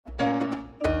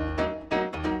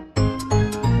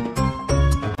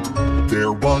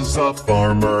was a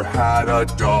farmer, had a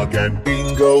dog, and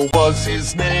Bingo was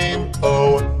his name.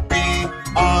 O-B-I-N-G-O,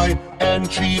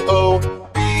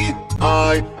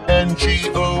 B-I-N-G-O,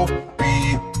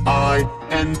 B-I-N-G-O,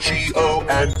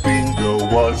 and Bingo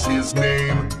was his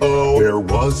name. Oh, there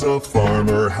was a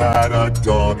farmer, had a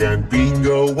dog, and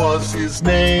Bingo was his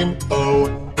name.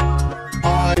 O-I-N-G-O,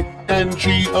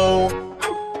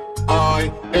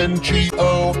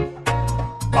 I-N-G-O,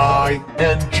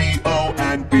 I-N-G-O,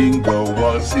 and Bingo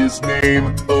was his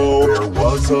name. Oh, there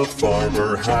was a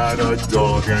farmer, had a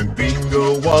dog, and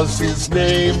Bingo was his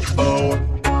name.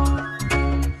 O-N-G-O,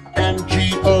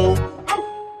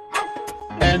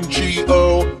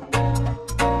 N-G-O,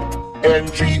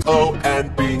 N-G-O,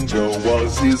 and Bingo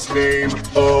was his name.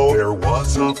 Oh, there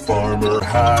was a farmer,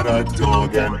 had a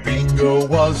dog, and Bingo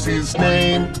was his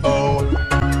name. O-G-O,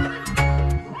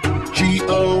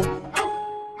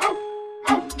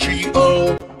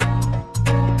 G-O,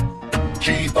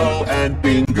 G-O, and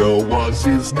Bingo was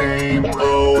his name.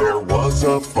 Oh, there was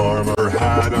a farmer,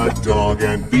 had a dog,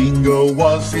 and Bingo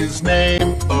was his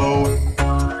name.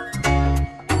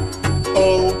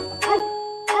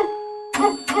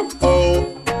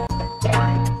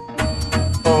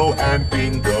 And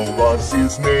Bingo was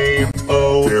his name.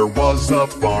 Oh, there was a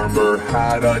farmer,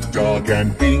 had a dog,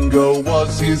 and Bingo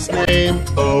was his name.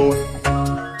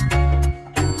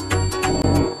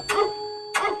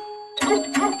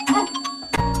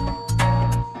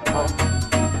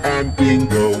 And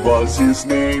Bingo was his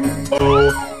name.